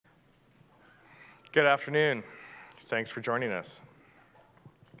Good afternoon. Thanks for joining us.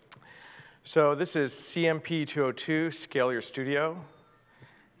 So this is CMP 202, Scale Your Studio,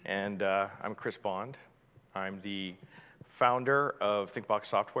 and I'm Chris Bond. I'm the founder of ThinkBox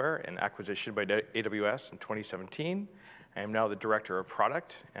Software and acquisition by AWS in 2017. I am now the director of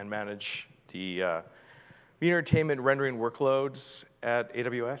product and manage the entertainment rendering workloads at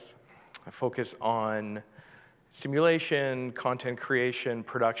AWS. I focus on simulation, content creation,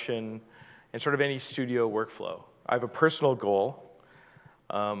 production, and sort of any studio workflow. I have a personal goal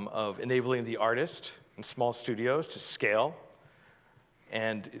of enabling the artist in small studios to scale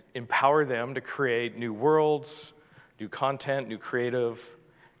and empower them to create new worlds, new content, new creative,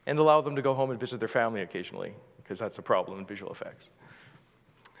 and allow them to go home and visit their family occasionally, because that's a problem in visual effects.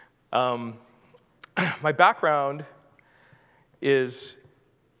 My background is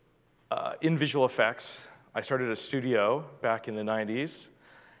in visual effects. I started a studio back in the 90s,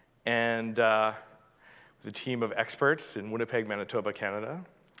 and with a team of experts in Winnipeg, Manitoba, Canada.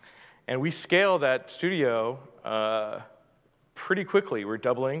 And we scaled that studio pretty quickly. We're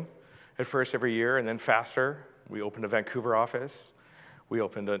doubling at first every year, and then faster. We opened a Vancouver office. We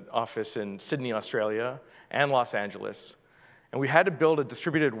opened an office in Sydney, Australia, and Los Angeles. And we had to build a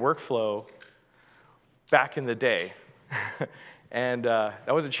distributed workflow back in the day. And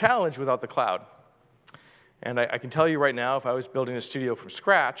that was a challenge without the cloud. And I can tell you right now, if I was building a studio from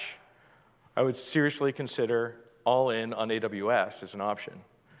scratch, I would seriously consider all-in on AWS as an option.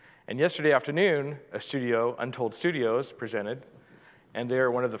 And yesterday afternoon, a studio, Untold Studios, presented, and they are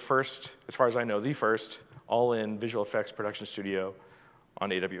one of the first, as far as I know, the first all-in visual effects production studio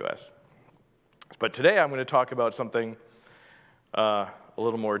on AWS. But today I'm going to talk about something a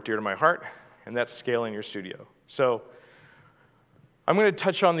little more dear to my heart, and that's scaling your studio. So I'm going to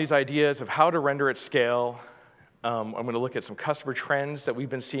touch on these ideas of how to render at scale. I'm going to look at some customer trends that we've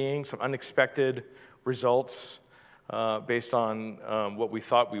been seeing, some unexpected results based on what we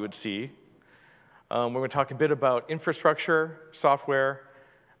thought we would see. We're going to talk a bit about infrastructure, software.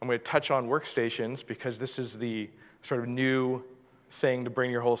 I'm going to touch on workstations, because this is the sort of new thing to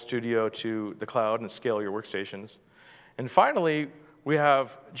bring your whole studio to the cloud and scale your workstations. And finally, we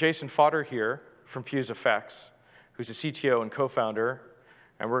have Jason Fodder here from Fuse FX, who's a CTO and co-founder,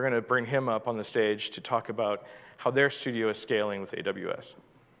 and we're going to bring him up on the stage to talk about how their studio is scaling with AWS.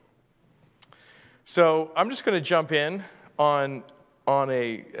 So I'm just going to jump in on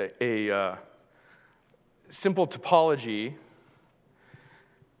a simple topology.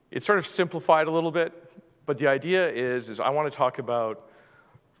 It's sort of simplified a little bit, but the idea is I want to talk about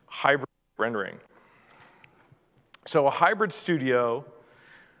hybrid rendering. So a hybrid studio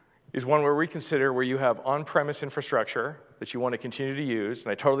is one where we consider where you have on-premise infrastructure that you want to continue to use,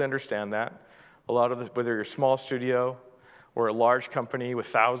 and I totally understand that. A lot of whether you're a small studio or a large company with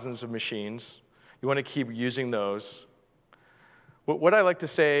thousands of machines, you want to keep using those. What I like to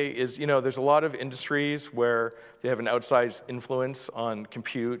say is, there's a lot of industries where they have an outsized influence on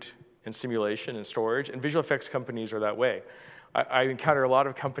compute and simulation and storage, and visual effects companies are that way. I encounter a lot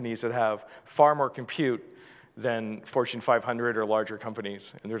of companies that have far more compute than Fortune 500 or larger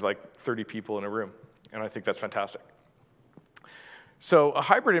companies, and there's like 30 people in a room, and I think that's fantastic. So a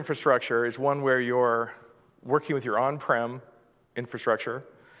hybrid infrastructure is one where you're working with your on-prem infrastructure,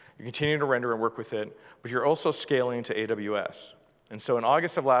 you're continuing to render and work with it, but you're also scaling to AWS. And so in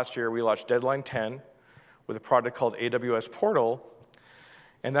August of last year, we launched Deadline 10 with a product called AWS Portal,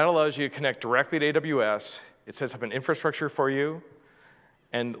 and that allows you to connect directly to AWS. It sets up an infrastructure for you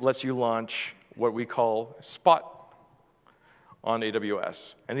and lets you launch what we call Spot on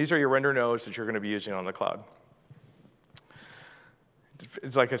AWS. And these are your render nodes that you're going to be using on the cloud.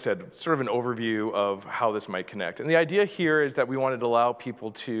 It's like I said, sort of an overview of how this might connect. And the idea here is that we wanted to allow people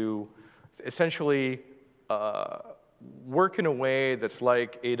to essentially work in a way that's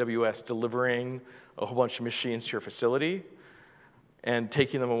like AWS delivering a whole bunch of machines to your facility and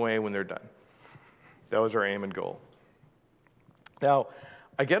taking them away when they're done. That was our aim and goal. Now,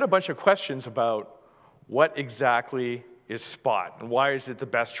 I get a bunch of questions about what exactly is Spot, and why is it the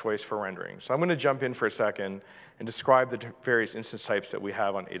best choice for rendering? So I'm going to jump in for a second and describe the various instance types that we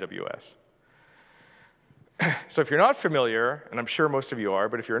have on AWS. So if you're not familiar, and I'm sure most of you are,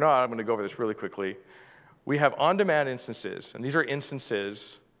 but if you're not, I'm going to go over this really quickly. We have on-demand instances, and these are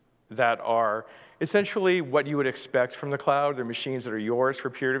instances that are essentially what you would expect from the cloud. They're machines that are yours for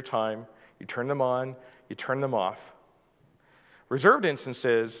a period of time. You turn them on, you turn them off. Reserved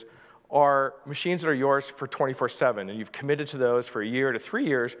instances are machines that are yours for 24/7, and you've committed to those for a year to 3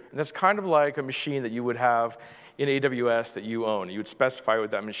 years, and that's kind of like a machine that you would have in AWS that you own. You would specify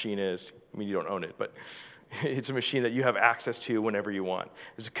what that machine is. I mean, you don't own it, but it's a machine that you have access to whenever you want.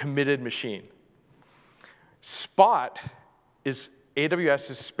 It's a committed machine. Spot is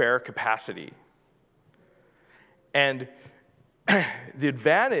AWS's spare capacity. And the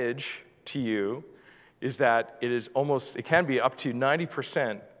advantage to you is that it can be up to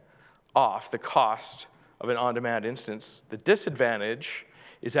 90% off the cost of an on-demand instance. The disadvantage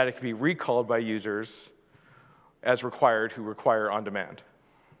is that it can be recalled by users as required who require on-demand.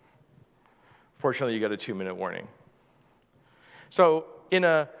 Fortunately, you get a 2-minute warning. So in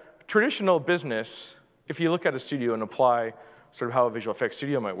a traditional business, if you look at a studio and apply sort of how a visual effects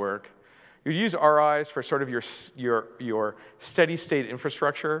studio might work, you'd use RIs for sort of your steady state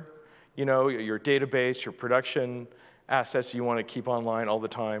infrastructure, your database, your production assets you want to keep online all the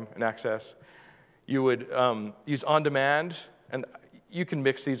time and access. You would use on-demand, and you can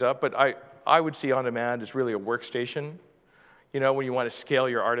mix these up, but I would see on-demand as really a workstation. When you want to scale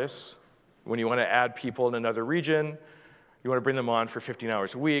your artists, when you want to add people in another region, you want to bring them on for 15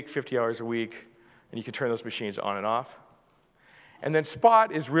 hours a week, 50 hours a week, and you can turn those machines on and off. And then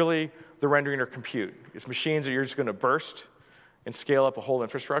Spot is really the rendering or compute. It's machines that you're just going to burst and scale up a whole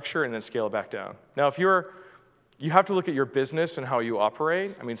infrastructure and then scale it back down. Now, you have to look at your business and how you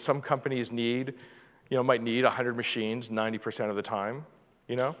operate. I mean, some companies might need 100 machines 90% of the time,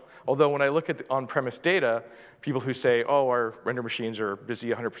 Although when I look at the on-premise data, people who say, oh, our render machines are busy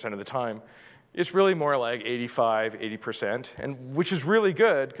 100% of the time, it's really more like 85, 80%, and which is really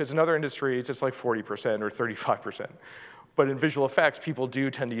good, because in other industries, it's like 40% or 35%. But in visual effects, people do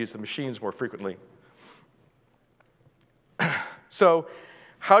tend to use the machines more frequently. So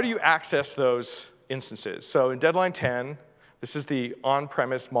how do you access those instances? So in Deadline 10, this is the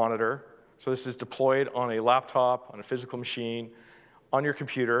on-premise monitor. So this is deployed on a laptop, on a physical machine, on your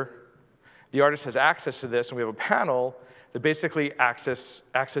computer. The artist has access to this, and we have a panel that basically accesses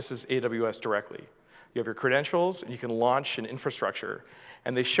AWS directly. You have your credentials, and you can launch an infrastructure.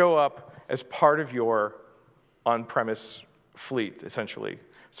 And they show up as part of your on-premise fleet, essentially.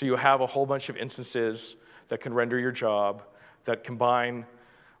 So you have a whole bunch of instances that can render your job, that combine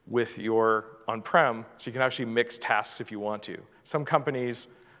with your on-prem, so you can actually mix tasks if you want to. Some companies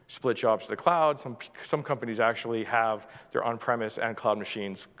split jobs to the cloud. Some companies actually have their on-premise and cloud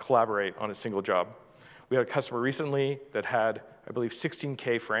machines collaborate on a single job. We had a customer recently that had, I believe,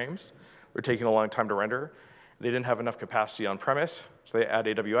 16K frames. They were taking a long time to render. They didn't have enough capacity on-premise, so they add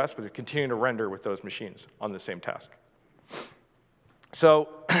AWS, but they're continuing to render with those machines on the same task. So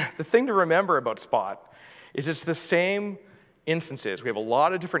the thing to remember about Spot is it's the same instances. We have a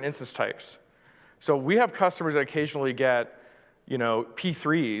lot of different instance types. So we have customers that occasionally get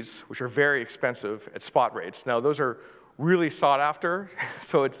P3s, which are very expensive at spot rates. Now, those are really sought after,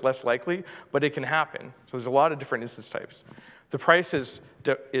 so it's less likely, but it can happen. So there's a lot of different instance types. The price is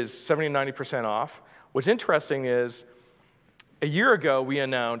 70 to 90% off. What's interesting is, a year ago, we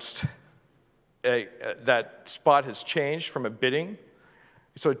announced that Spot has changed from a bidding.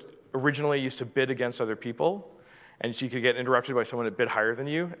 So it originally used to bid against other people, and so you could get interrupted by someone that bid higher than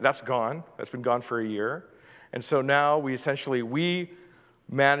you. That's gone. That's been gone for a year. And so now we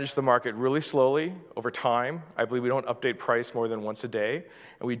manage the market really slowly over time. I believe we don't update price more than once a day.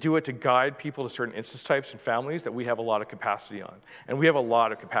 And we do it to guide people to certain instance types and families that we have a lot of capacity on. And we have a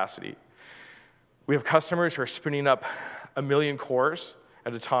lot of capacity. We have customers who are spinning up 1 million cores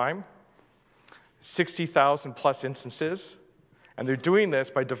at a time, 60,000 plus instances. And they're doing this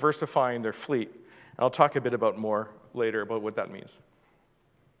by diversifying their fleet. And I'll talk a bit more later about what that means.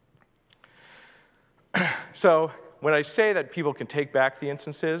 So when I say that people can take back the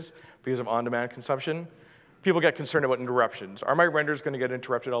instances because of on-demand consumption, people get concerned about interruptions. Are my renders going to get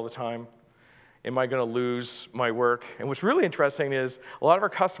interrupted all the time? Am I going to lose my work? And what's really interesting is a lot of our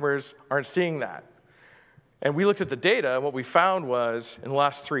customers aren't seeing that. And we looked at the data, and what we found was, in the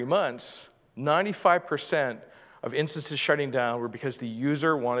last 3 months, 95% of instances shutting down were because the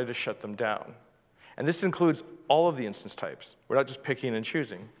user wanted to shut them down. And this includes all of the instance types. We're not just picking and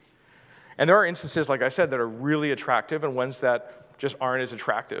choosing. And there are instances, like I said, that are really attractive and ones that just aren't as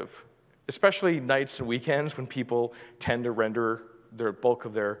attractive, especially nights and weekends when people tend to render the bulk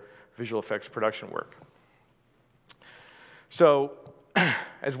of their visual effects production work. So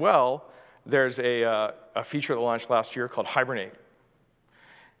as well, there's a feature that launched last year called Hibernate.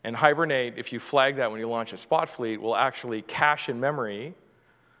 And Hibernate, if you flag that when you launch a Spot fleet, will actually cache in memory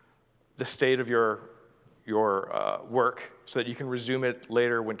the state of your work so that you can resume it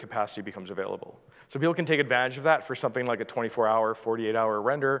later when capacity becomes available. So people can take advantage of that for something like a 24-hour, 48-hour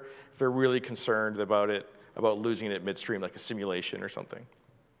render if they're really concerned about losing it midstream, like a simulation or something.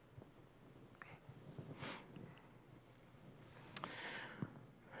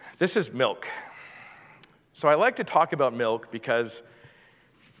 This is Milk. So I like to talk about Milk because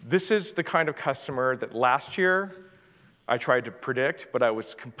This is the kind of customer that last year I tried to predict, but I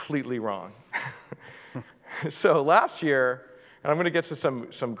was completely wrong. So last year, and I'm going to get to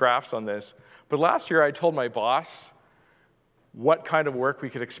some graphs on this, but last year I told my boss what kind of work we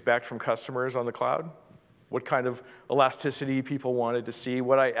could expect from customers on the cloud, what kind of elasticity people wanted to see,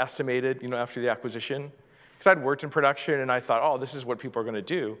 what I estimated, after the acquisition. Because I'd worked in production, and I thought, oh, this is what people are going to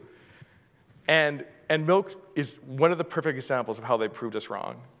do. And Milk is one of the perfect examples of how they proved us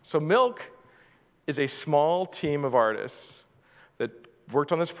wrong. So Milk is a small team of artists that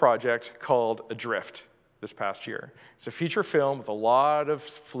worked on this project called Adrift this past year. It's a feature film with a lot of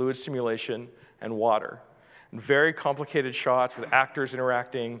fluid simulation and water, and very complicated shots with actors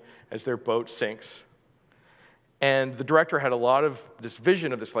interacting as their boat sinks. And the director had a lot of this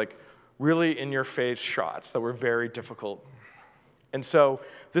vision of this really in-your-face shots that were very difficult. And so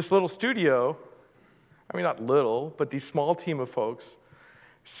this little studio, not little, but these small team of folks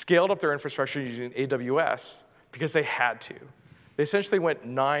scaled up their infrastructure using AWS because they had to. They essentially went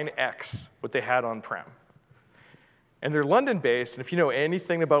 9x what they had on-prem. And they're London-based, and if you know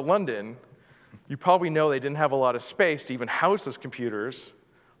anything about London, you probably know they didn't have a lot of space to even house those computers,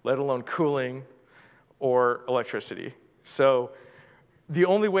 let alone cooling or electricity. So the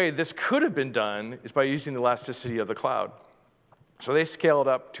only way this could have been done is by using the elasticity of the cloud. So they scaled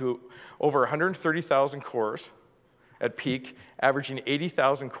up to over 130,000 cores at peak, averaging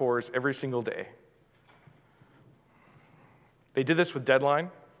 80,000 cores every single day. They did this with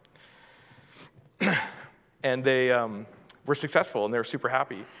Deadline, and they were successful, and they were super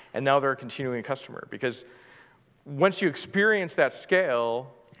happy. And now they're a continuing customer, because once you experience that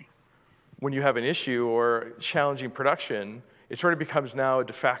scale, when you have an issue or challenging production, it sort of becomes now a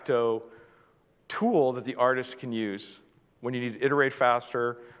de facto tool that the artist can use when you need to iterate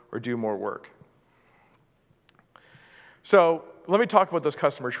faster or do more work. So let me talk about those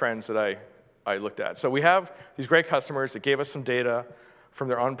customer trends that I looked at. So we have these great customers that gave us some data from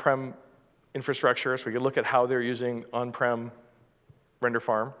their on-prem infrastructure, so we could look at how they're using on-prem render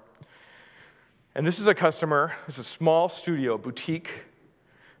farm. And this is a customer, it's a small studio, boutique.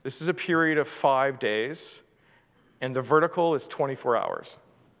 This is a period of 5 days, and the vertical is 24 hours.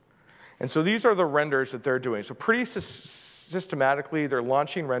 And so these are the renders that they're doing. So pretty systematically, they're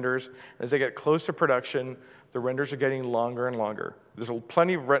launching renders. As they get close to production, the renders are getting longer and longer. There's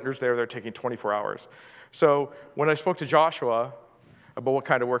plenty of renders there that are taking 24 hours. So when I spoke to Joshua about what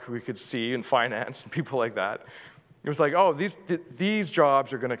kind of work we could see in finance and people like that, it was like, oh, these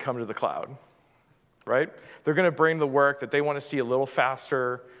jobs are going to come to the cloud, right? They're going to bring the work that they want to see a little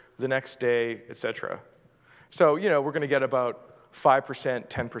faster the next day, et cetera. So, we're going to get about 5%,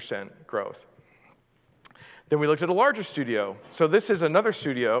 10% growth. Then we looked at a larger studio. So this is another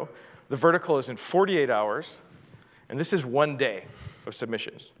studio. The vertical is in 48 hours, and this is 1 day of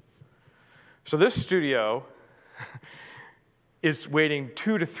submissions. So this studio is waiting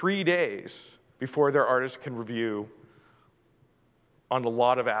 2 to 3 days before their artists can review on a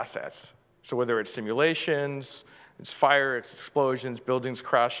lot of assets. So whether it's simulations, it's fire, it's explosions, buildings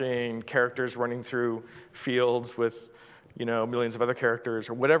crashing, characters running through fields with millions of other characters,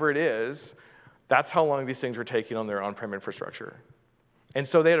 or whatever it is, that's how long these things were taking on their on-prem infrastructure. And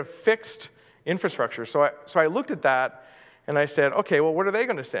so they had a fixed infrastructure. So I looked at that, and I said, okay, well, what are they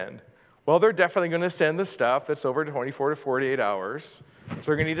going to send? Well, they're definitely going to send the stuff that's over 24 to 48 hours. So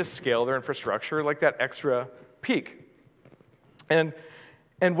they're going to need to scale their infrastructure like that extra peak. And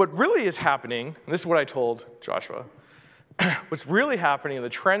what really is happening, and this is what I told Joshua, what's really happening, and the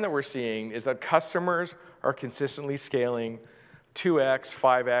trend that we're seeing, is that customers are consistently scaling 2x,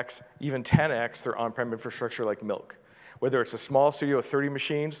 5x, even 10x their on-prem infrastructure like Milk. Whether it's a small studio with 30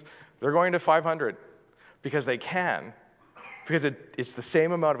 machines, they're going to 500 because they can, because it's the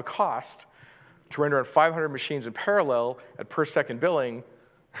same amount of cost to render on 500 machines in parallel at per second billing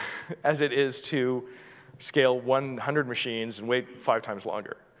as it is to scale 100 machines and wait 5 times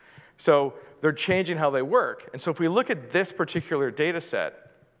longer. So they're changing how they work. And so if we look at this particular data set,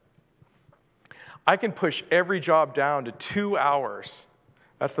 I can push every job down to 2 hours.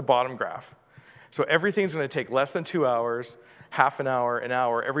 That's the bottom graph. So everything's going to take less than 2 hours, half an hour, an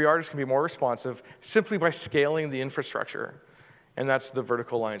hour. Every artist can be more responsive simply by scaling the infrastructure. And that's the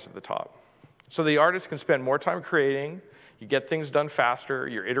vertical lines at the top. So the artist can spend more time creating, you get things done faster,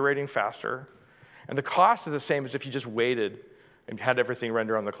 you're iterating faster, and the cost is the same as if you just waited and had everything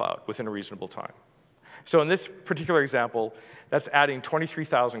render on the cloud within a reasonable time. So in this particular example, that's adding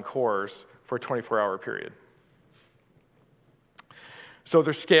 23,000 cores for a 24-hour period. So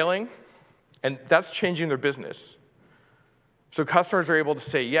they're scaling, and that's changing their business. So customers are able to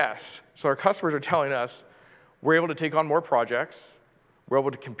say yes. So our customers are telling us, we're able to take on more projects, We're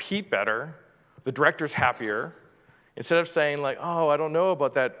able to compete better. The director's happier. Instead of saying like, oh, I don't know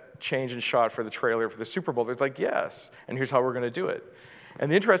about that change in shot for the trailer for the Super Bowl, they're like, yes, and here's how we're going to do it. And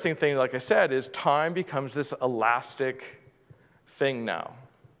the interesting thing, like I said, is time becomes this elastic thing now.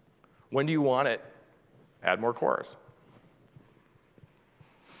 When do you want it? Add more cores.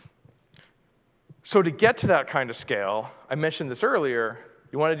 So to get to that kind of scale, I mentioned this earlier,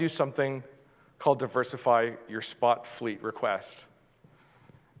 you want to do something called diversify your spot fleet request.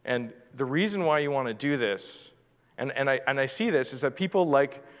 And the reason why you want to do this, and I see this, is that people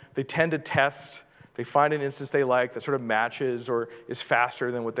they tend to test, they find an instance they like that sort of matches or is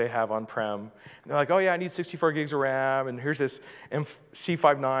faster than what they have on-prem. And they're like, oh yeah, I need 64 gigs of RAM, and here's this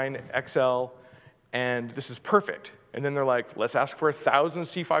C59 XL, and this is perfect. And then they're like, let's ask for 1,000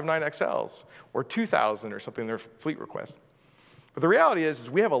 C59 XLs, or 2,000 or something in their fleet request. But the reality is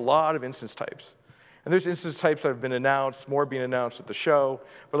we have a lot of instance types. And there's instance types that have been announced, more being announced at the show,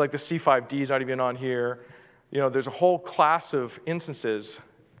 but like the C5D is not even on here. There's a whole class of instances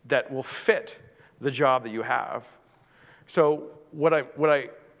that will fit the job that you have. So what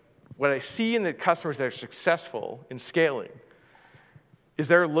I see in the customers that are successful in scaling is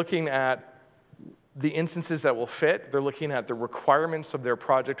they're looking at the instances that will fit. They're looking at the requirements of their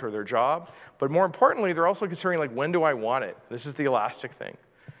project or their job. But more importantly, they're also considering, like, when do I want it? This is the elastic thing.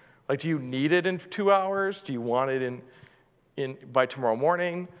 Like, do you need it in 2 hours? Do you want it by tomorrow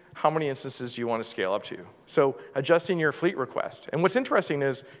morning? How many instances do you want to scale up to? So adjusting your fleet request. And what's interesting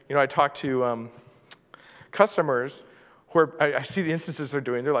is, I talk to customers who I see the instances they're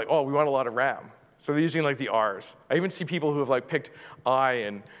doing. They're like, oh, we want a lot of RAM. So they're using like the Rs. I even see people who have like picked I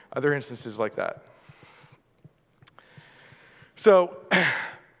and other instances like that. So,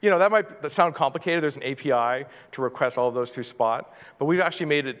 that might sound complicated. There's an API to request all of those through Spot, but we've actually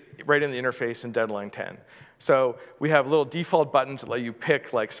made it right in the interface in Deadline 10. So we have little default buttons that let you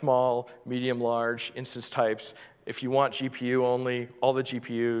pick like small, medium, large instance types. If you want GPU only, all the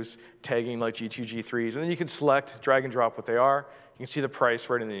GPUs, tagging like G2, G3s, and then you can select, drag and drop what they are. You can see the price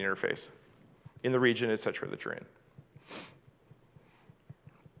right in the interface, in the region, et cetera, that you're in.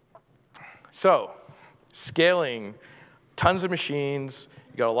 So, scaling, tons of machines,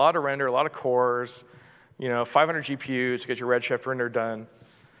 you got a lot of render, a lot of cores, 500 GPUs to get your Redshift render done.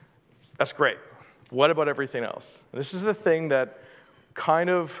 That's great. What about everything else? And this is the thing that kind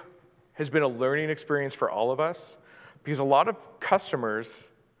of has been a learning experience for all of us, because a lot of customers,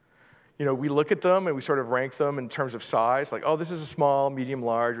 we look at them and we sort of rank them in terms of size, like, oh, this is a small, medium,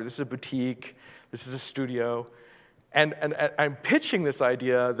 large, or this is a boutique, this is a studio. And I'm pitching this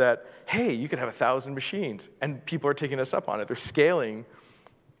idea that, hey, you could have 1,000 machines, and people are taking us up on it. They're scaling,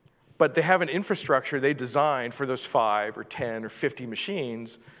 but they have an infrastructure they designed for those 5 or 10 or 50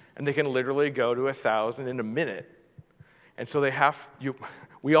 machines, and they can literally go to 1,000 in a minute. And so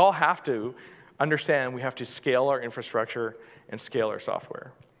we all have to understand we have to scale our infrastructure and scale our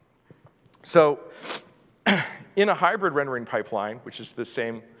software. So in a hybrid rendering pipeline, which is the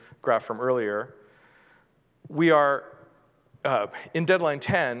same graph from earlier, we are, in Deadline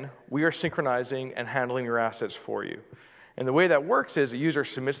 10, we are synchronizing and handling your assets for you. And the way that works is a user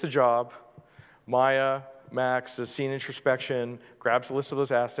submits the job, Maya, Max does scene introspection, grabs a list of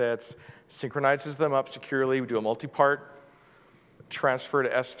those assets, synchronizes them up securely. We do a multi-part transfer to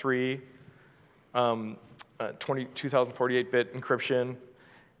S3, 2048-bit encryption.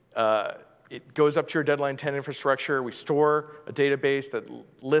 It goes up to your Deadline 10 infrastructure. We store a database that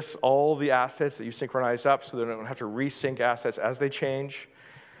lists all the assets that you synchronize up so they don't have to resync assets as they change.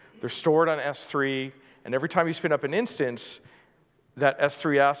 They're stored on S3, and every time you spin up an instance, that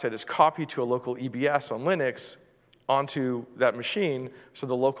S3 asset is copied to a local EBS on Linux onto that machine, so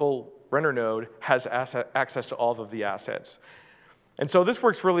the local render node has access to all of the assets. And so this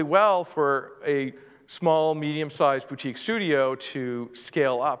works really well for a small, medium-sized boutique studio to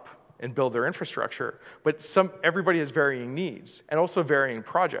scale up and build their infrastructure. But everybody has varying needs and also varying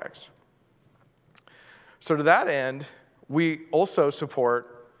projects. So to that end, we also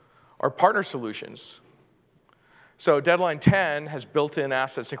support our partner solutions. So Deadline 10 has built-in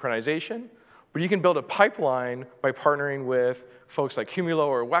asset synchronization, but you can build a pipeline by partnering with folks like Cumulo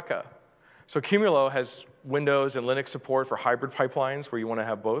or Weka. So Cumulo has Windows and Linux support for hybrid pipelines where you want to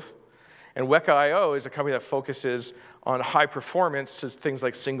have both. And Weka.io is a company that focuses on high performance to things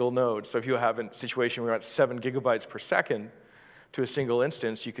like single nodes. So if you have a situation where you're at 7 gigabytes per second to a single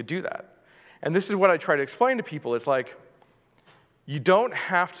instance, you could do that. And this is what I try to explain to people. It's like, you don't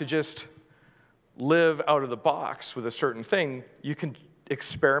have to just live out of the box with a certain thing. You can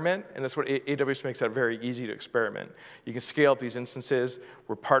experiment, and that's what AWS makes that very easy to experiment. You can scale up these instances.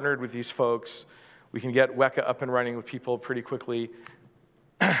 We're partnered with these folks. We can get Weka up and running with people pretty quickly.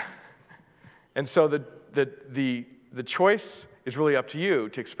 And so the choice is really up to you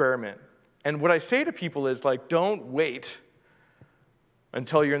to experiment. And what I say to people is, like, don't wait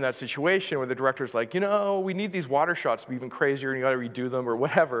until you're in that situation where the director's like, we need these water shots to be even crazier, and you got to redo them or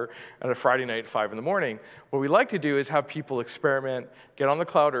whatever on a Friday night at 5 in the morning. What we like to do is have people experiment, get on the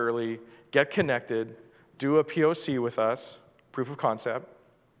cloud early, get connected, do a POC with us, proof of concept.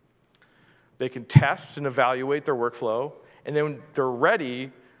 They can test and evaluate their workflow, and then when they're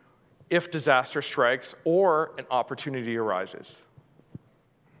ready if disaster strikes or an opportunity arises.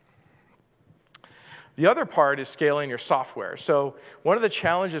 The other part is scaling your software. So one of the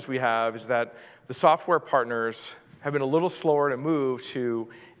challenges we have is that the software partners have been a little slower to move to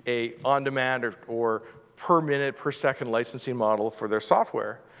a on-demand or per minute, per second licensing model for their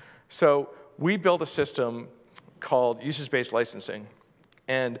software. So we built a system called usage-based licensing.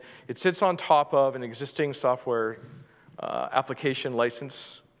 And it sits on top of an existing software application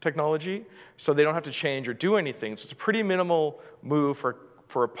license technology, so they don't have to change or do anything. So it's a pretty minimal move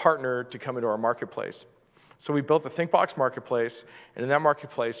for a partner to come into our marketplace. So we built the ThinkBox marketplace, and in that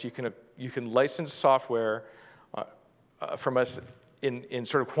marketplace, you can license software from us in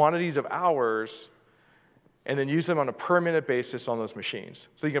sort of quantities of hours, and then use them on a per-minute basis on those machines.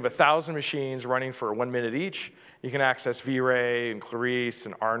 So you can have 1,000 machines running for 1 minute each. You can access V-Ray and Clarice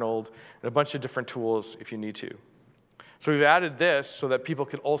and Arnold and a bunch of different tools if you need to. So we've added this so that people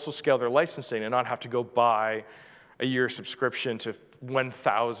can also scale their licensing and not have to go buy a year subscription to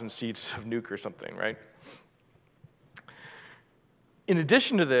 1,000 seats of Nuke or something, right? In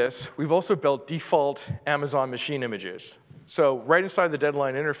addition to this, we've also built default Amazon machine images. So right inside the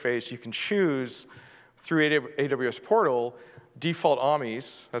Deadline interface, you can choose through AWS Portal default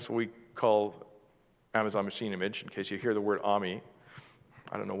AMIs. That's what we call Amazon machine image, in case you hear the word AMI.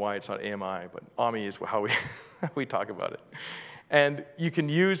 I don't know why it's not AMI, but AMI is how we talk about it. And you can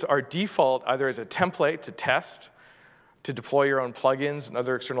use our default either as a template to test, to deploy your own plugins and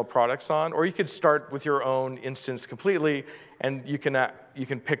other external products on, or you could start with your own instance completely, and you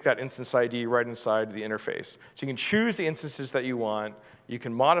can pick that instance ID right inside the interface. So you can choose the instances that you want, you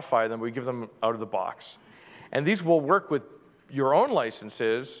can modify them, we give them out of the box. And these will work with your own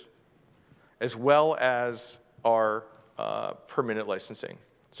licenses as well as our per-minute licensing.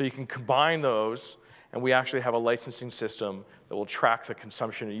 So you can combine those, and we actually have a licensing system that will track the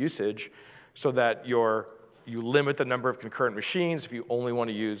consumption and usage so that you limit the number of concurrent machines if you only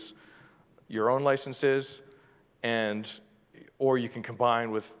want to use your own licenses, or you can combine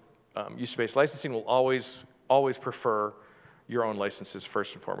with use-based licensing. We'll always prefer your own licenses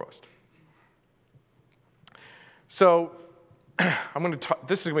first and foremost. So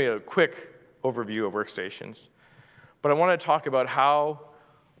this is going to be a quick overview of workstations, but I want to talk about how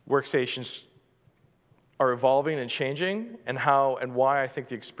workstations are evolving and changing, and why I think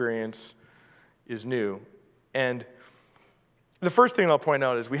the experience is new. And the first thing I'll point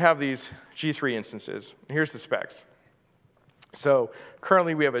out is we have these G3 instances. Here's the specs. So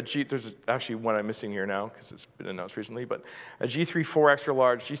currently we have there's actually one I'm missing here now because it's been announced recently, but a G3 4 extra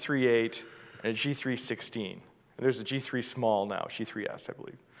large, G3 8, and a G3 16. And there's a G3 small now, G3S, I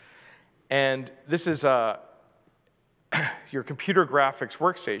believe. And this is your computer graphics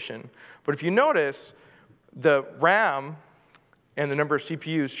workstation. But if you notice, the RAM and the number of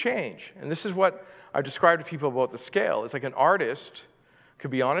CPUs change. And this is what I've described to people about the scale. It's like an artist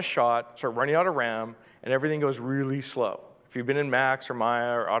could be on a shot, start running out of RAM, and everything goes really slow. If you've been in Max or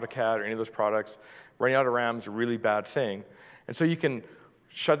Maya or AutoCAD or any of those products, running out of RAM is a really bad thing. And so you can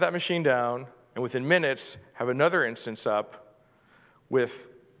shut that machine down, and within minutes, have another instance up with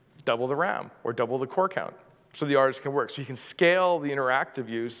double the RAM or double the core count, so the artist can work. So you can scale the interactive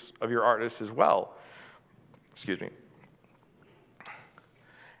use of your artists as well. Excuse me.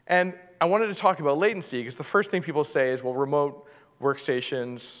 And I wanted to talk about latency, because the first thing people say is, well, remote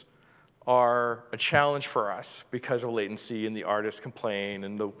workstations are a challenge for us because of latency, and the artists complain,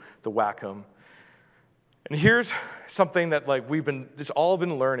 and the whack-em. And here's something that it's all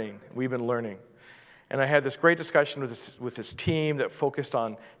been learning. We've been learning. And I had this great discussion with this team that focused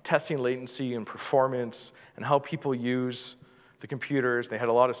on testing latency and performance and how people use the computers. They had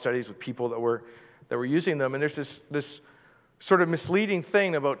a lot of studies with people that were using them. And there's this sort of misleading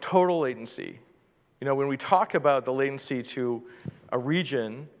thing about total latency. When we talk about the latency to a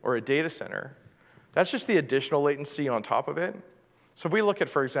region or a data center, that's just the additional latency on top of it. So if we look at,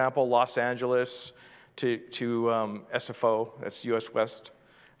 for example, Los Angeles to SFO, that's US West,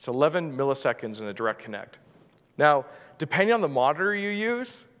 it's 11 milliseconds in a direct connect. Now, depending on the monitor you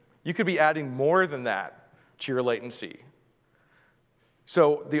use, you could be adding more than that to your latency.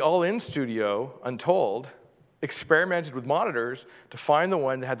 So the All-In Studio, Untold, experimented with monitors to find the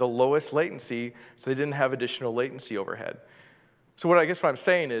one that had the lowest latency so they didn't have additional latency overhead. So what I'm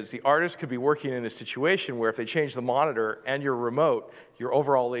saying is the artist could be working in a situation where if they change the monitor and your remote, your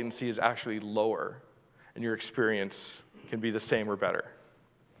overall latency is actually lower, and your experience can be the same or better.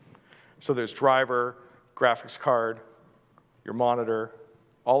 So there's driver, graphics card, your monitor,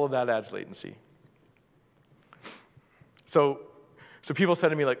 all of that adds latency. So people said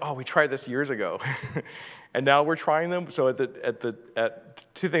to me, like, oh, we tried this years ago. And now we're trying them. So at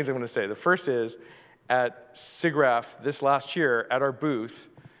two things I'm going to say. The first is, at SIGGRAPH this last year, at our booth,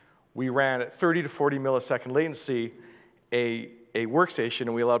 we ran at 30 to 40 millisecond latency a workstation,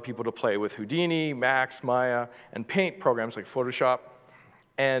 and we allowed people to play with Houdini, Max, Maya, and Paint programs like Photoshop.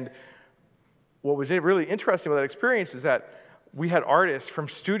 And what was really interesting about that experience is that we had artists from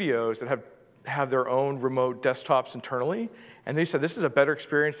studios that have their own remote desktops internally, and they said, this is a better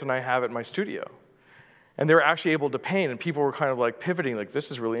experience than I have at my studio. And they were actually able to paint, and people were kind of like pivoting, like,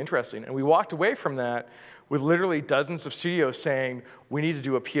 this is really interesting. And we walked away from that with literally dozens of studios saying, we need to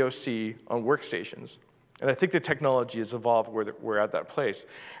do a POC on workstations. And I think the technology has evolved where we're at that place.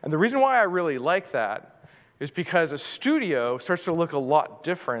 And the reason why I really like that is because a studio starts to look a lot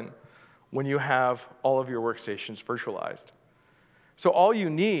different when you have all of your workstations virtualized. So all you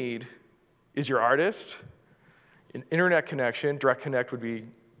need is your artist, an internet connection. Direct Connect would be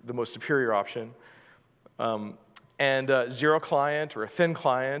the most superior option. And a zero client or a thin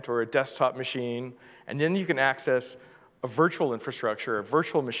client or a desktop machine. And then you can access a virtual infrastructure, a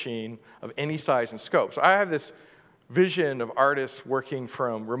virtual machine of any size and scope. So I have this vision of artists working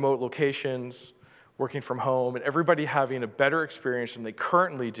from remote locations, working from home, and everybody having a better experience than they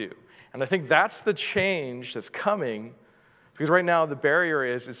currently do. And I think that's the change that's coming, because right now the barrier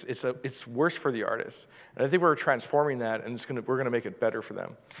is it's worse for the artists. And I think we're transforming that, and we're going to make it better for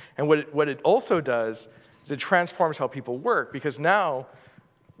them. And what it also does is it transforms how people work, because now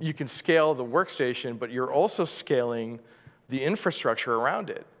you can scale the workstation, but you're also scaling the infrastructure around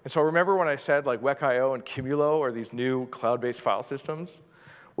it. And so remember when I said like WEC.io and Cumulo are these new cloud-based file systems?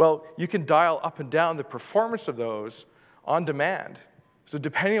 Well, you can dial up and down the performance of those on demand. So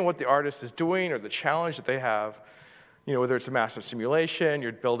depending on what the artist is doing or the challenge that they have, you know, whether it's a massive simulation,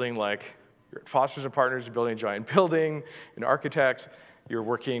 you're building like, you're at Foster's and Partners, you're building a giant building, in Architect, you're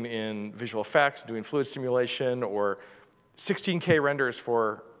working in visual effects, doing fluid simulation, or 16K renders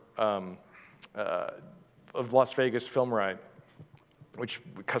for of Las Vegas film ride, which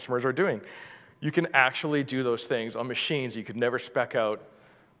customers are doing. You can actually do those things on machines you could never spec out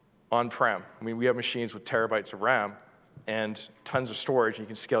on-prem. I mean, we have machines with terabytes of RAM and tons of storage, and you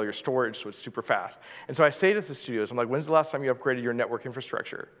can scale your storage so it's super fast. And so I say to the studios, I'm like, when's the last time you upgraded your network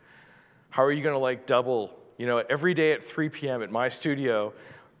infrastructure? How are you going to like double? You know, every day at 3 p.m. at my studio,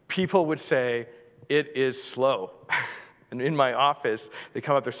 people would say, it is slow. And in my office, they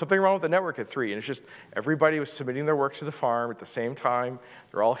come up, there's something wrong with the network at 3. And it's just everybody was submitting their work to the farm at the same time.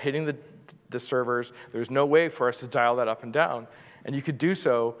 They're all hitting the servers. There's no way for us to dial that up and down. And you could do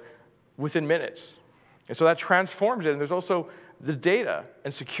so within minutes. And so that transforms it. And there's also the data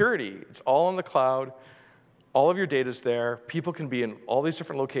and security. It's all on the cloud. All of your data's there. People can be in all these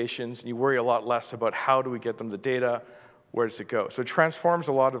different locations. And you worry a lot less about how do we get them the data, where does it go. So it transforms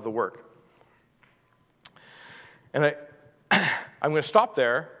a lot of the work. And I'm going to stop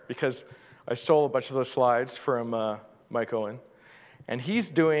there because I stole a bunch of those slides from Mike Owen. And he's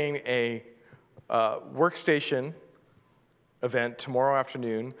doing a workstation event tomorrow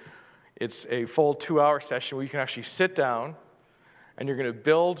afternoon. It's a full 2-hour session where you can actually sit down and you're going to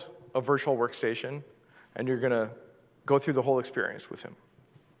build a virtual workstation and you're going to go through the whole experience with him.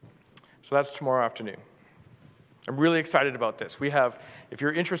 So that's tomorrow afternoon. I'm really excited about this. We have, if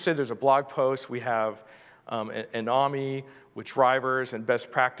you're interested, there's a blog post. We have an AMI with drivers and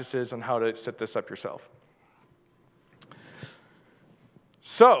best practices on how to set this up yourself.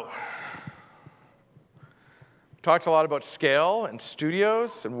 So, talked a lot about scale and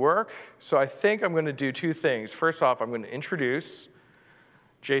studios and work. So I think I'm going to do two things. First off, I'm going to introduce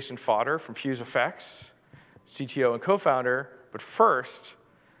Jason Fodder from Fuse FX, CTO and co-founder. But first,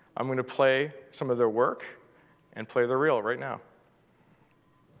 I'm going to play some of their work and play their reel right now.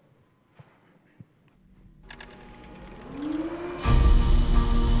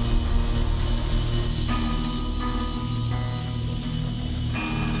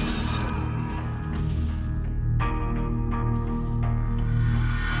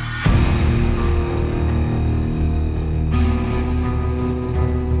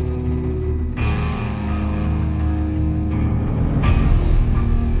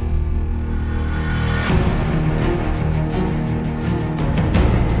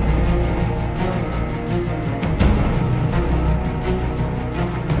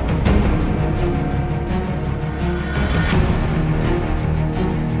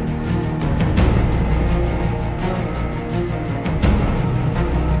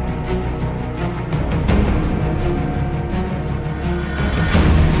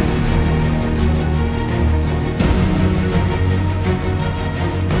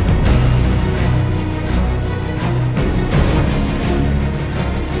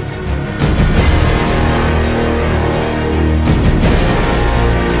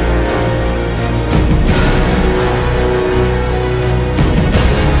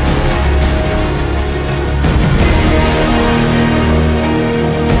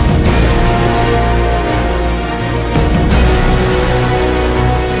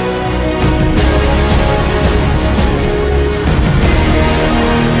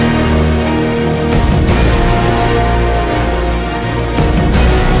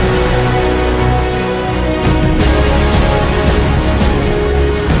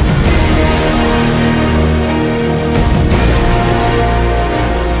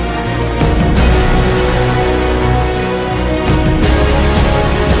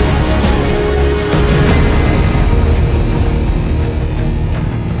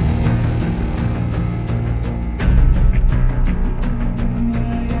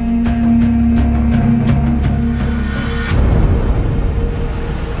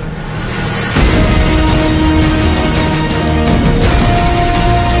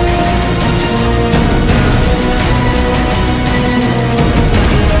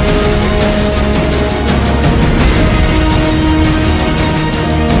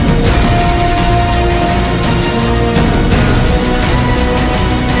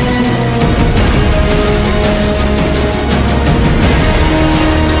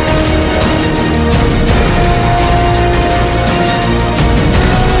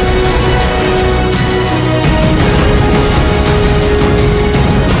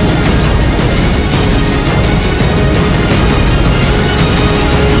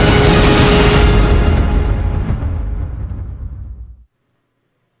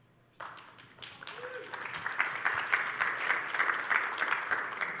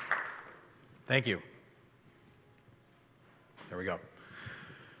 Thank you. There we go.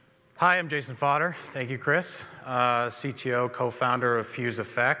 Hi, I'm Jason Fodder. Thank you, Chris. CTO, co-founder of Fuse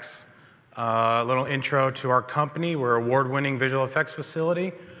FX. A little intro to our company. We're an award-winning visual effects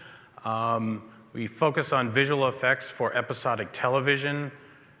facility. We focus on visual effects for episodic television.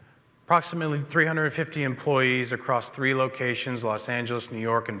 Approximately 350 employees across 3 locations, Los Angeles, New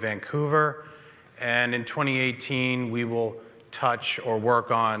York, and Vancouver. And in 2018, we will touch or work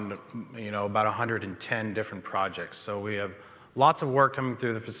on about 110 different projects. So we have lots of work coming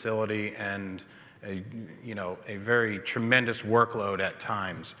through the facility and a very tremendous workload at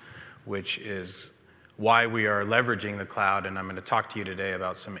times, which is why we are leveraging the cloud. And I'm going to talk to you today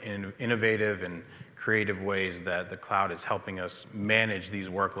about some innovative and creative ways that the cloud is helping us manage these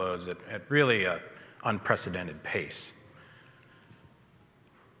workloads at really an unprecedented pace.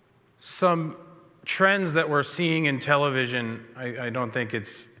 Some trends that we're seeing in television, I don't think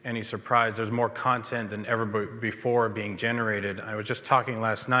it's any surprise. There's more content than ever before being generated. I was just talking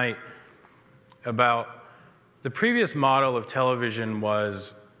last night about the previous model of television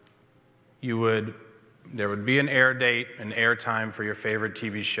was there would be an air date, an air time for your favorite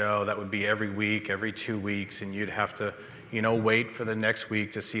TV show. That would be every week, every 2 weeks, and you'd have to wait for the next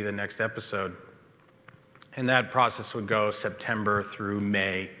week to see the next episode. And that process would go September through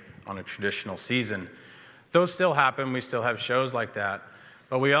May on a traditional season. Those still happen. We still have shows like that.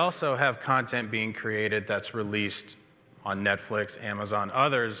 But we also have content being created that's released on Netflix, Amazon,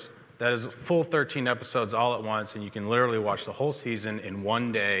 others, that is full 13 episodes all at once, and you can literally watch the whole season in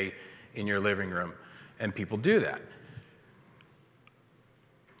one day in your living room. And people do that.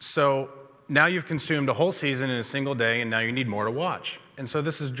 So now you've consumed a whole season in a single day, and now you need more to watch. And so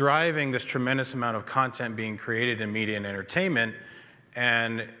this is driving this tremendous amount of content being created in media and entertainment.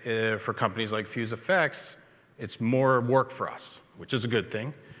 And for companies like Fuse FX, it's more work for us, which is a good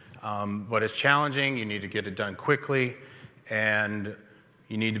thing. But it's challenging. You need to get it done quickly. And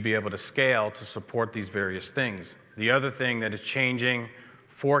you need to be able to scale to support these various things. The other thing that is changing,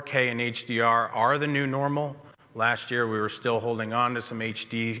 4K and HDR are the new normal. Last year, we were still holding on to some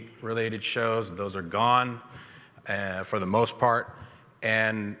HD-related shows. Those are gone for the most part.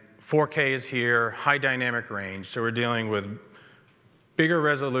 And 4K is here, high dynamic range. So we're dealing with bigger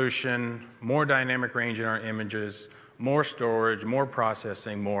resolution, more dynamic range in our images, more storage, more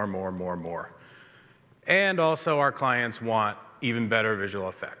processing, more. And also our clients want even better visual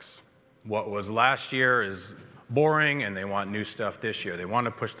effects. What was last year is boring, and they want new stuff this year. They want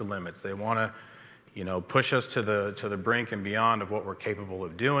to push the limits. They want to push us to the brink and beyond of what we're capable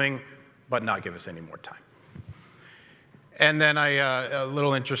of doing, but not give us any more time. And then a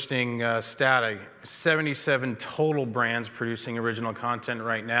little interesting stat, 77 total brands producing original content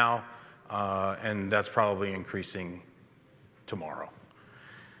right now, and that's probably increasing tomorrow.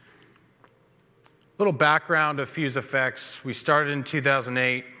 Little background of Fuse FX. We started in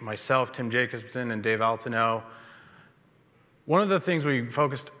 2008, myself, Tim Jacobson, and Dave Altano. One of the things we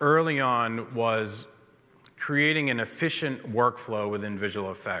focused early on was creating an efficient workflow within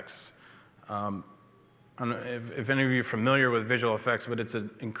visual effects. I don't know if any of you are familiar with visual effects, but it's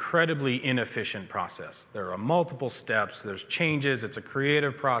an incredibly inefficient process. There are multiple steps, there's changes, it's a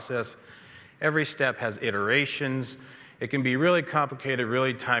creative process. Every step has iterations. It can be really complicated,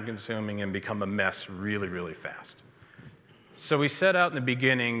 really time-consuming, and become a mess really, really fast. So we set out in the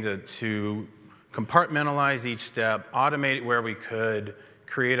beginning to compartmentalize each step, automate it where we could,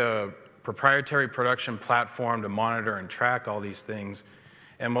 create a proprietary production platform to monitor and track all these things.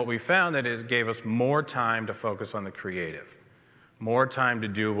 And what we found that it gave us more time to focus on the creative, more time to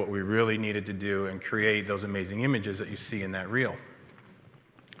do what we really needed to do and create those amazing images that you see in that reel.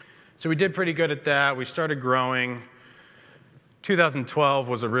 So we did pretty good at that. We started growing. 2012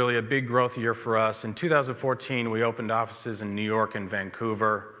 was really a big growth year for us. In 2014, we opened offices in New York and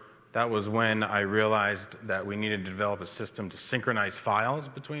Vancouver. That was when I realized that we needed to develop a system to synchronize files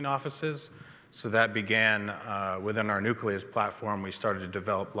between offices. So that began within our Nucleus platform. We started to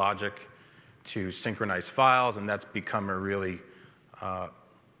develop logic to synchronize files, and that's become a really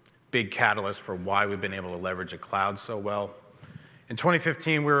big catalyst for why we've been able to leverage a cloud so well. In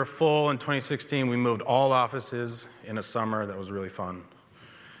 2015, we were full. In 2016, we moved all offices in a summer. That was really fun.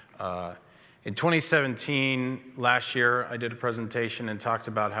 In 2017, last year, I did a presentation and talked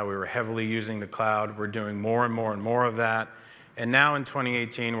about how we were heavily using the cloud. We're doing more and more and more of that. And now in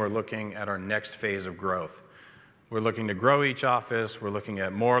 2018, we're looking at our next phase of growth. We're looking to grow each office. We're looking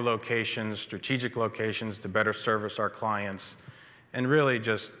at more locations, strategic locations to better service our clients, and really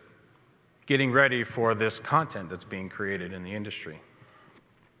just getting ready for this content that's being created in the industry.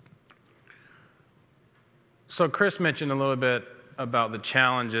 So Chris mentioned a little bit about the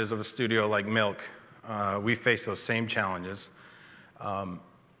challenges of a studio like Milk. We face those same challenges.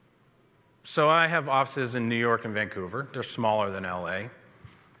 So I have offices in New York and Vancouver. They're smaller than LA.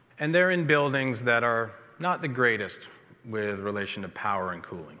 And they're in buildings that are not the greatest with relation to power and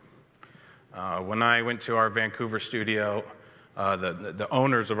cooling. When I went to our Vancouver studio, the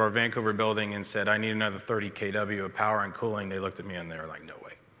owners of our Vancouver building and said, I need another 30 kW of power and cooling, they looked at me and they were like, no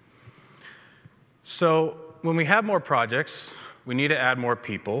way. So when we have more projects, we need to add more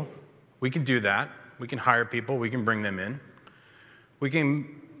people. We can do that. We can hire people. We can bring them in. We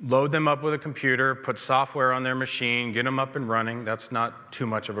can load them up with a computer, put software on their machine, get them up and running. That's not too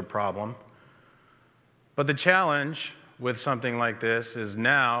much of a problem. But the challenge with something like this is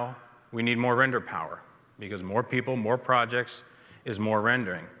now we need more render power because more people, more projects is more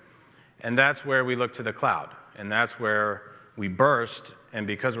rendering. And that's where we look to the cloud. And that's where we burst. And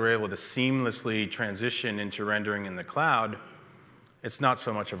because we're able to seamlessly transition into rendering in the cloud, it's not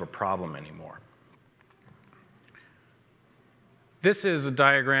so much of a problem anymore. This is a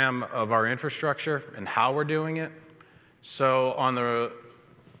diagram of our infrastructure and how we're doing it. So on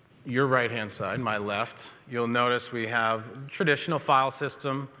your right-hand side, my left, you'll notice we have traditional file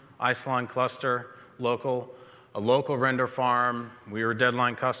system, Isilon cluster, a local render farm. We were a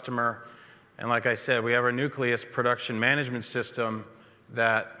Deadline customer. And like I said, we have our Nucleus production management system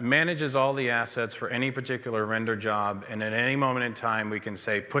that manages all the assets for any particular render job. And at any moment in time, we can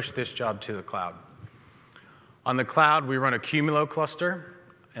say, push this job to the cloud. On the cloud, we run a Cumulo cluster,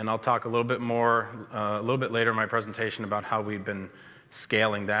 and I'll talk a little bit later in my presentation about how we've been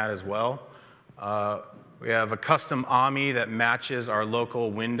scaling that as well. We have a custom AMI that matches our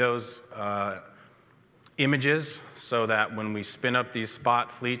local Windows images so that when we spin up these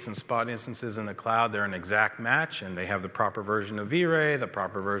spot fleets and spot instances in the cloud, they're an exact match, and they have the proper version of V-Ray, the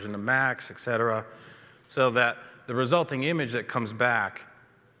proper version of Max, et cetera, so that the resulting image that comes back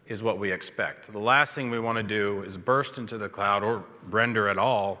is what we expect. The last thing we want to do is burst into the cloud or render at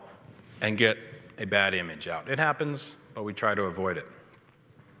all and get a bad image out. It happens, but we try to avoid it.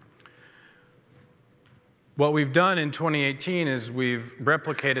 What we've done in 2018 is we've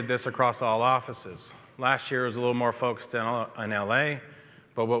replicated this across all offices. Last year was a little more focused on LA,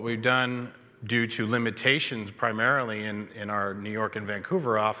 but what we've done due to limitations primarily in our New York and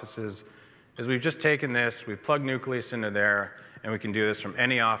Vancouver offices is we've just taken this, we've plugged Nucleus into there, and we can do this from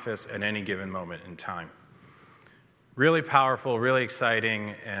any office at any given moment in time. Really powerful, really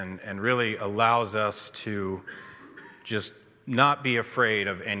exciting, and really allows us to just not be afraid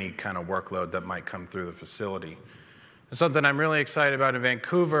of any kind of workload that might come through the facility. And something I'm really excited about in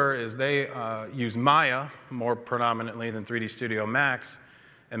Vancouver is they use Maya more predominantly than 3D Studio Max,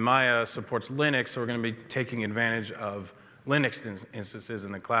 and Maya supports Linux, so we're going to be taking advantage of Linux instances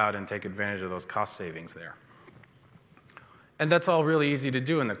in the cloud and take advantage of those cost savings there. And that's all really easy to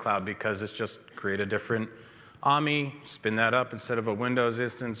do in the cloud because it's just create a different AMI, spin that up instead of a Windows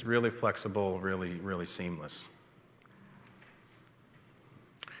instance, really flexible, really, really seamless.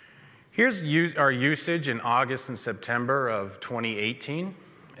 Here's our usage in August and September of 2018.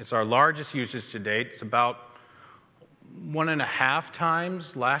 It's our largest usage to date. It's about 1.5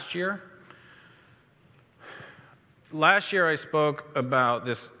 times last year. Last year I spoke about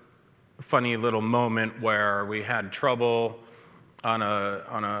this funny little moment where we had trouble on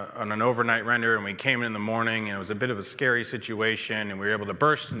an overnight render, and we came in the morning, and it was a bit of a scary situation, and we were able to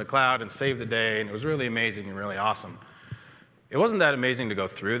burst in the cloud and save the day, and it was really amazing and really awesome. It wasn't that amazing to go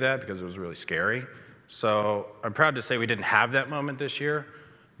through that because it was really scary. So I'm proud to say we didn't have that moment this year,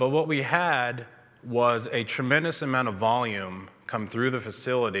 but what we had was a tremendous amount of volume come through the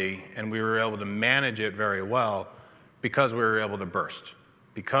facility, and we were able to manage it very well because we were able to burst,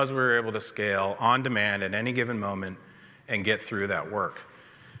 because we were able to scale on demand at any given moment and get through that work.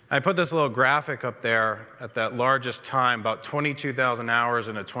 I put this little graphic up there at that largest time, about 22,000 hours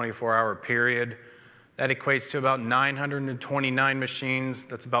in a 24-hour period. That equates to about 929 machines.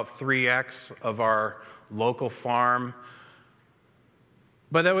 That's about 3x of our local farm.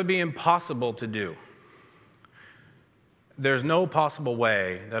 But that would be impossible to do. There's no possible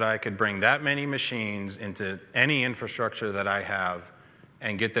way that I could bring that many machines into any infrastructure that I have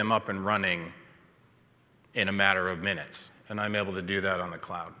and get them up and running in a matter of minutes, and I'm able to do that on the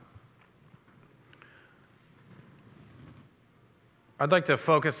cloud. I'd like to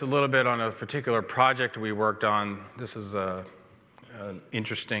focus a little bit on a particular project we worked on. This is an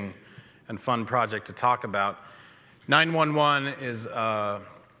interesting and fun project to talk about. 911 is a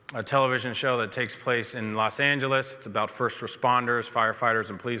television show that takes place in Los Angeles. It's about first responders, firefighters,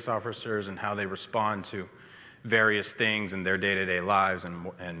 and police officers and how they respond to various things in their day-to-day lives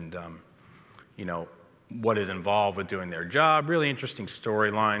and you know, what is involved with doing their job, really interesting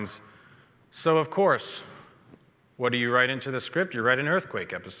storylines. So of course, what do you write into the script? You write an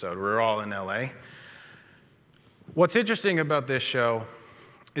earthquake episode. We're all in LA. What's interesting about this show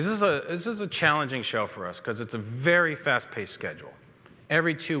is this is a challenging show for us because it's a very fast-paced schedule.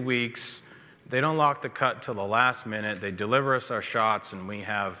 Every 2 weeks, they don't lock the cut till the last minute. They deliver us our shots, and we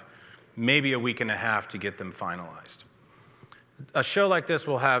have maybe a week and a half to get them finalized. A show like this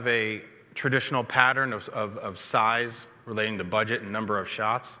will have a traditional pattern of size relating to budget and number of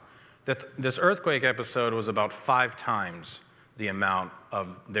shots. This earthquake episode was about 5 times the amount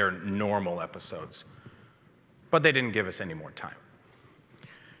of their normal episodes. But they didn't give us any more time.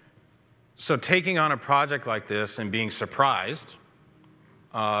 So taking on a project like this and being surprised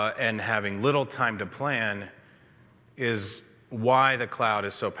and having little time to plan is why the cloud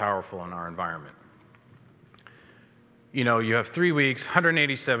is so powerful in our environment. You know, you have 3 weeks,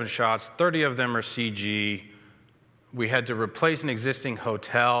 187 shots, 30 of them are CG. We had to replace an existing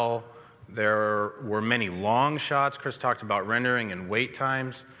hotel. There were many long shots. Chris talked about rendering and wait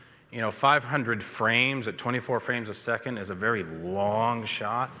times. You know, 500 frames at 24 frames a second is a very long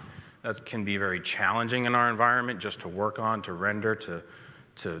shot. That can be very challenging in our environment just to work on, to render,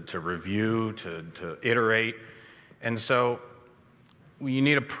 to review, to iterate. And so you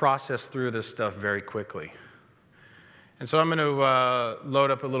need to process through this stuff very quickly. And so I'm going to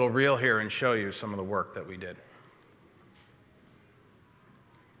load up a little reel here and show you some of the work that we did.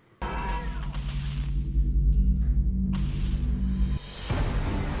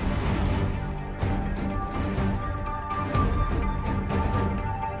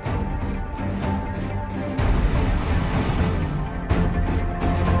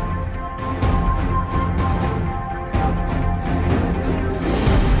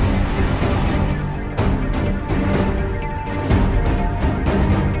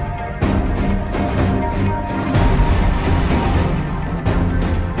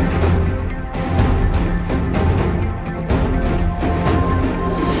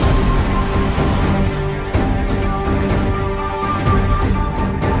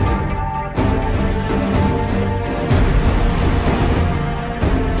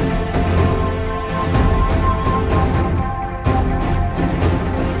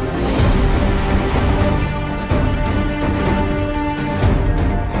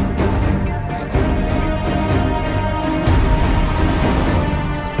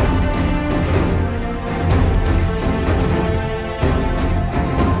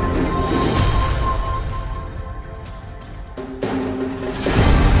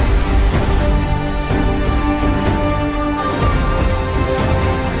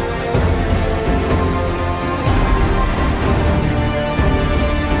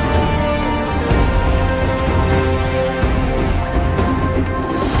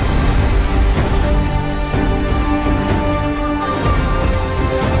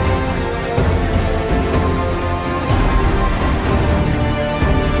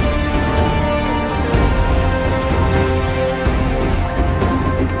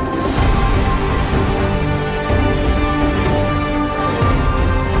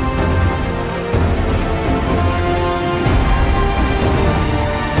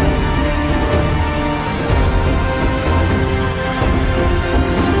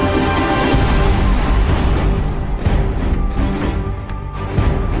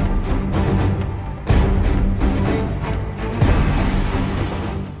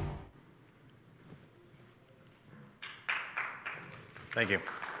 Thank you.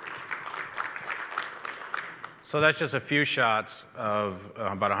 So that's just a few shots of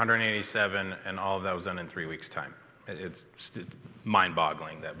about 187, and all of that was done in 3 weeks' time. It's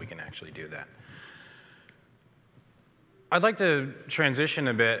mind-boggling that we can actually do that. I'd like to transition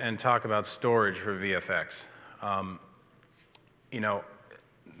a bit and talk about storage for VFX. You know,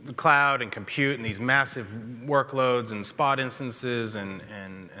 the cloud and compute and these massive workloads and spot instances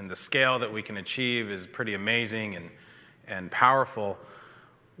and the scale that we can achieve is pretty amazing and powerful.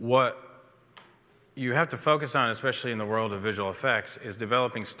 What you have to focus on, especially in the world of visual effects, is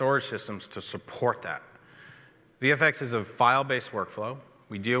developing storage systems to support that. VFX is a file-based workflow.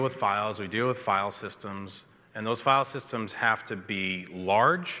 We deal with files, we deal with file systems, and those file systems have to be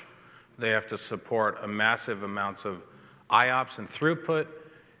large. They have to support a massive amounts of IOPS and throughput,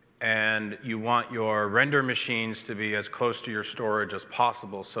 and you want your render machines to be as close to your storage as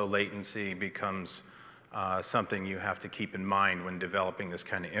possible, so latency becomes something you have to keep in mind when developing this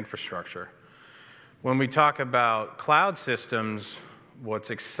kind of infrastructure. When we talk about cloud systems, what's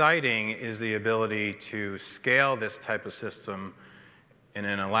exciting is the ability to scale this type of system in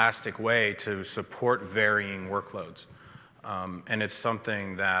an elastic way to support varying workloads. And it's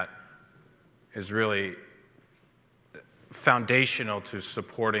something that is really foundational to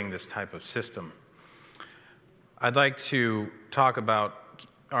supporting this type of system. I'd like to talk about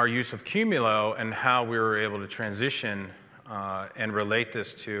our use of Qumulo and how we were able to transition and relate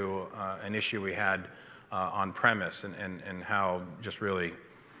this to an issue we had on premise, and how just really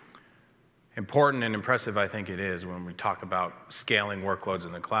important and impressive I think it is when we talk about scaling workloads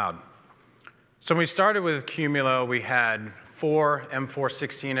in the cloud. So when we started with Qumulo, we had 4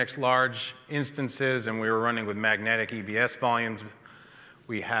 M416X large instances, and we were running with magnetic EBS volumes.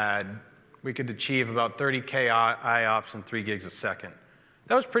 We could achieve about 30K IOPS and 3 gigs a second.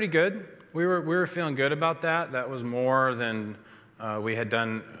 That was pretty good. We were feeling good about that. That was more than we had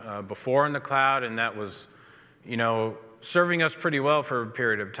done before in the cloud, and that was, serving us pretty well for a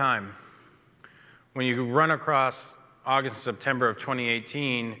period of time. When you run across August and September of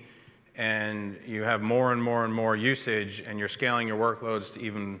 2018, and you have more and more and more usage, and you're scaling your workloads to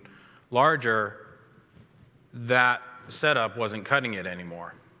even larger, that setup wasn't cutting it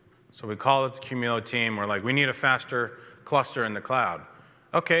anymore. So we called up the Qumulo team. We're like, we need a faster cluster in the cloud.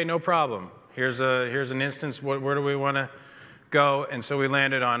 Okay, no problem. Here's an instance. Where do we want to go? And so we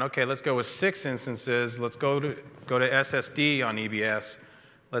landed on, okay, let's go with 6 instances. Let's go to SSD on EBS.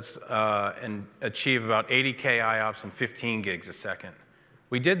 Let's and achieve about 80K IOPS and 15 gigs a second.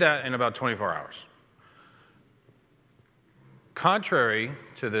 We did that in about 24 hours. Contrary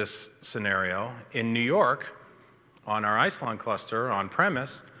to this scenario, in New York, on our Isilon cluster on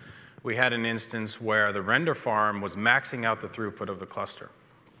premise, we had an instance where the render farm was maxing out the throughput of the cluster.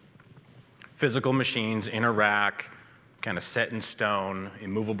 Physical machines in a rack, kind of set in stone,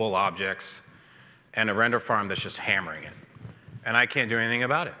 immovable objects, and a render farm that's just hammering it. And I can't do anything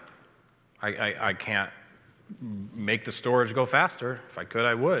about it. I can't make the storage go faster. If I could,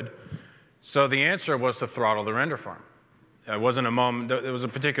 I would. So the answer was to throttle the render farm. It wasn't a moment, it was a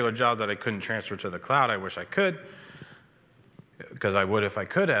particular job that I couldn't transfer to the cloud. I wish I could, because I would if I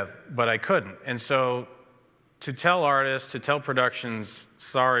could have, but I couldn't. And so to tell artists, to tell productions,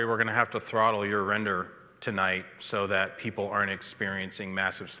 sorry, we're going to have to throttle your render tonight so that people aren't experiencing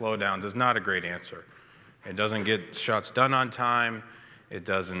massive slowdowns is not a great answer. It doesn't get shots done on time. It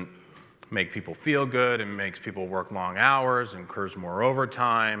doesn't make people feel good. It makes people work long hours, incurs more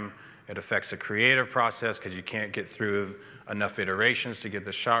overtime. It affects the creative process because you can't get through enough iterations to get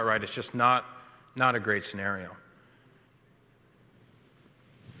the shot right. It's just not a great scenario.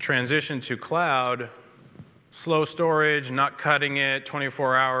 Transition to cloud, slow storage, not cutting it,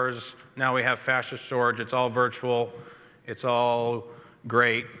 24 hours. Now we have faster storage. It's all virtual. It's all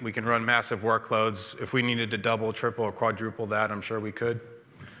great. We can run massive workloads. If we needed to double, triple, or quadruple that, I'm sure we could.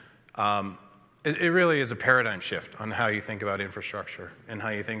 It really is a paradigm shift on how you think about infrastructure and how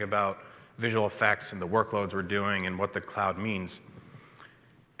you think about visual effects and the workloads we're doing and what the cloud means.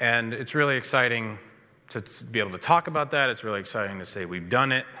 And it's really exciting to be able to talk about that. It's really exciting to say we've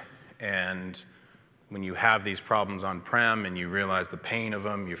done it. And when you have these problems on-prem and you realize the pain of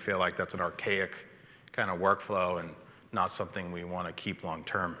them, you feel like that's an archaic kind of workflow and not something we want to keep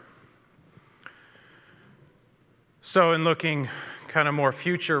long-term. So in looking kind of more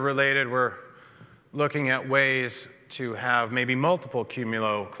future-related, we're looking at ways to have maybe multiple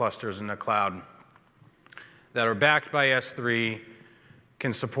Qumulo clusters in the cloud that are backed by S3,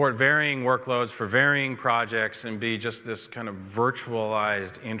 can support varying workloads for varying projects, and be just this kind of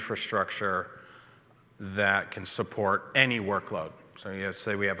virtualized infrastructure that can support any workload. So you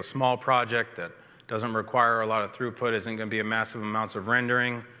say we have a small project that doesn't require a lot of throughput, isn't going to be a massive amounts of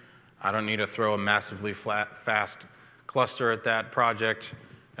rendering. I don't need to throw a massively fast cluster at that project.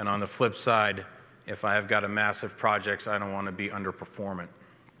 And on the flip side, if I have got a massive project, I don't want to be underperformant.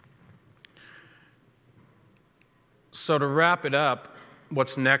 So to wrap it up,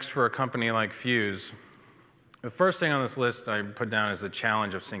 what's next for a company like Fuse? The first thing on this list I put down is the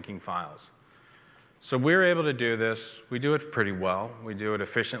challenge of syncing files. So we're able to do this. We do it pretty well. We do it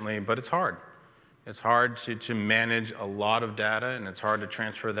efficiently, but it's hard. It's hard to manage a lot of data, and it's hard to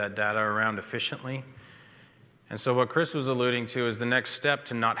transfer that data around efficiently. And so what Chris was alluding to is the next step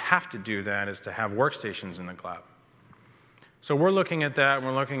to not have to do that is to have workstations in the cloud. So we're looking at that.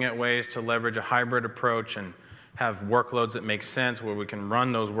 We're looking at ways to leverage a hybrid approach and have workloads that make sense where we can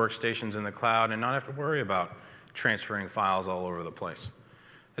run those workstations in the cloud and not have to worry about transferring files all over the place.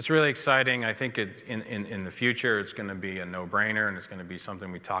 It's really exciting. I think in the future, it's going to be a no-brainer, and it's going to be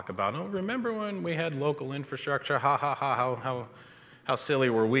something we talk about. Oh, remember when we had local infrastructure? Ha, ha, ha, how silly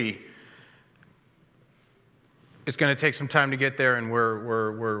were we? It's going to take some time to get there, and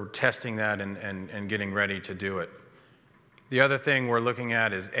we're testing that and getting ready to do it. The other thing we're looking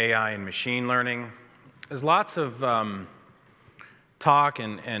at is AI and machine learning. There's lots of talk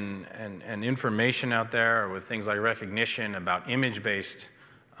and information out there with things like recognition about image-based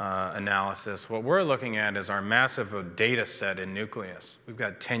analysis, what we're looking at is our massive data set in Nucleus. We've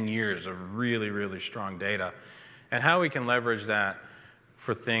got 10 years of really, really strong data, and how we can leverage that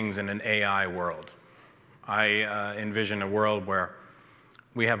for things in an AI world. I envision a world where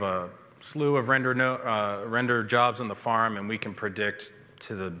we have a slew of render jobs on the farm, and we can predict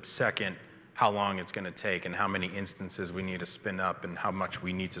to the second how long it's going to take and how many instances we need to spin up and how much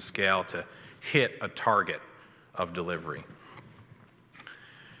we need to scale to hit a target of delivery.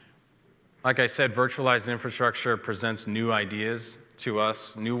 Like I said, virtualized infrastructure presents new ideas to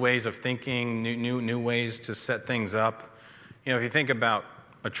us, new ways of thinking, new ways to set things up. You know, if you think about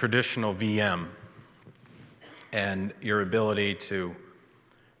a traditional VM and your ability to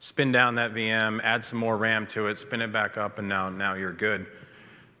spin down that VM, add some more RAM to it, spin it back up, and now you're good.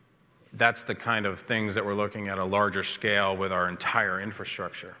 That's the kind of things that we're looking at a larger scale with our entire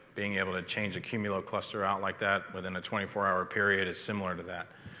infrastructure. Being able to change a Cumulo cluster out like that within a 24-hour period is similar to that.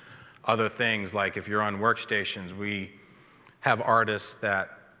 Other things, like if you're on workstations, we have artists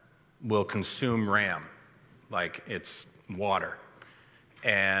that will consume RAM like it's water.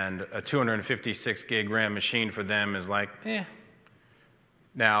 And a 256 gig RAM machine for them is like, eh.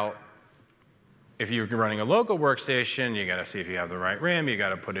 Now, if you're running a local workstation, you gotta see if you have the right RAM, you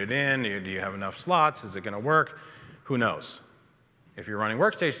gotta put it in, do you have enough slots, is it gonna work? Who knows? If you're running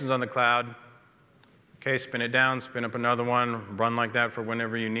workstations on the cloud, okay, spin it down, spin up another one, run like that for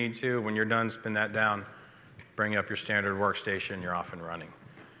whenever you need to. When you're done, spin that down, bring up your standard workstation, you're off and running.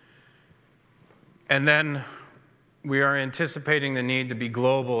 And then we are anticipating the need to be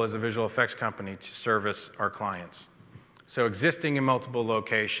global as a visual effects company to service our clients. So existing in multiple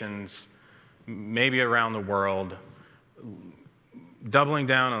locations, maybe around the world, doubling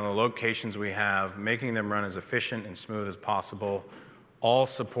down on the locations we have, making them run as efficient and smooth as possible, all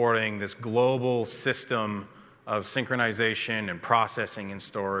supporting this global system of synchronization and processing and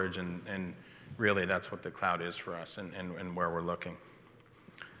storage, and really that's what the cloud is for us and where we're looking.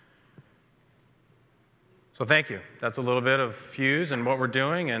 So thank you. That's a little bit of Fuse and what we're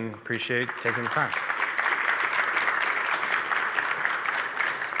doing, and appreciate taking the time.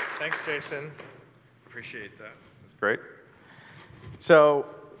 Thanks, Jason. Appreciate that. That's great. So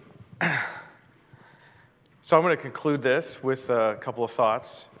I'm going to conclude this with a couple of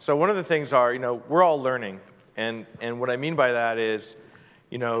thoughts. So one of the things are, we're all learning. And what I mean by that is,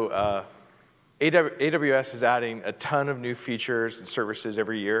 AWS is adding a ton of new features and services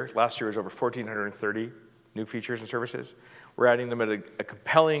every year. Last year was over 1,430 new features and services. We're adding them at a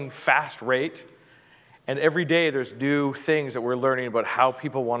compelling, fast rate. And every day there's new things that we're learning about how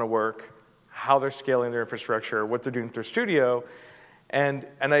people want to work, how they're scaling their infrastructure, what they're doing with their studio. And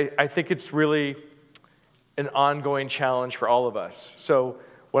I think it's really an ongoing challenge for all of us. So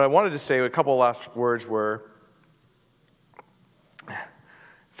what I wanted to say, a couple of last words were,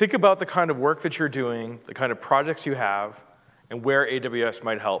 think about the kind of work that you're doing, the kind of projects you have, and where AWS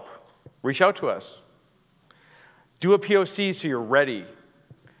might help. Reach out to us. Do a POC so you're ready.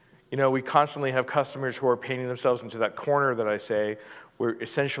 We constantly have customers who are painting themselves into that corner that I say, where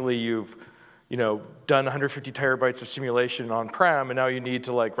essentially you've done 150 terabytes of simulation on-prem, and now you need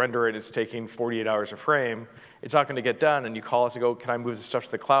to render it. It's taking 48 hours a frame. It's not going to get done, and you call us and go, can I move this stuff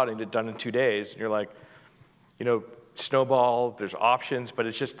to the cloud and get it done in 2 days? And you're like, snowball, there's options, but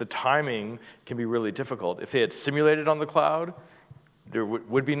it's just the timing can be really difficult. If they had simulated on the cloud, there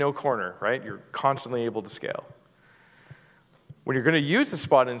would be no corner, right? You're constantly able to scale. When you're going to use the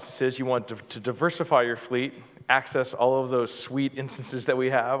Spot instances, you want to diversify your fleet, access all of those sweet instances that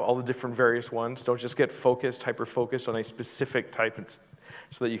we have, all the different various ones. Don't just get focused, hyper-focused on a specific type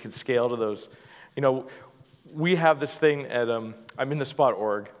so that you can scale to those. We have this thing at, I'm in the Spot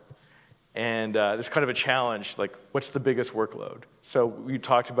org, and there's kind of a challenge, what's the biggest workload? So we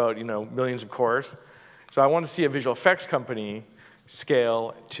talked about, millions of cores. So I want to see a visual effects company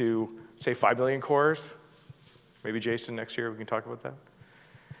scale to, say, 5 million cores. Maybe Jason, next year we can talk about that.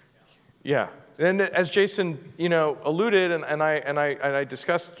 Yeah, and as Jason, alluded, and I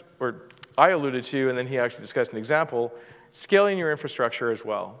discussed, or I alluded to, and then he actually discussed an example, scaling your infrastructure as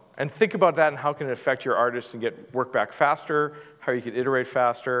well. And think about that and how can it affect your artists and get work back faster, how you could iterate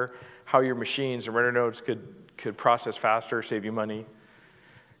faster, how your machines and render nodes could process faster, save you money.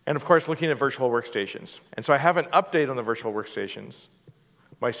 And of course, looking at virtual workstations. And so I have an update on the virtual workstations.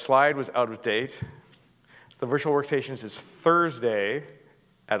 My slide was out of date. So the virtual workstations is Thursday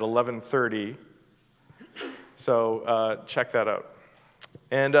at 11:30. So check that out.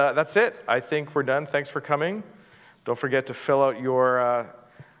 And that's it. I think we're done. Thanks for coming. Don't forget to fill out your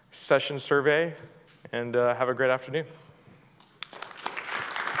session survey, and have a great afternoon.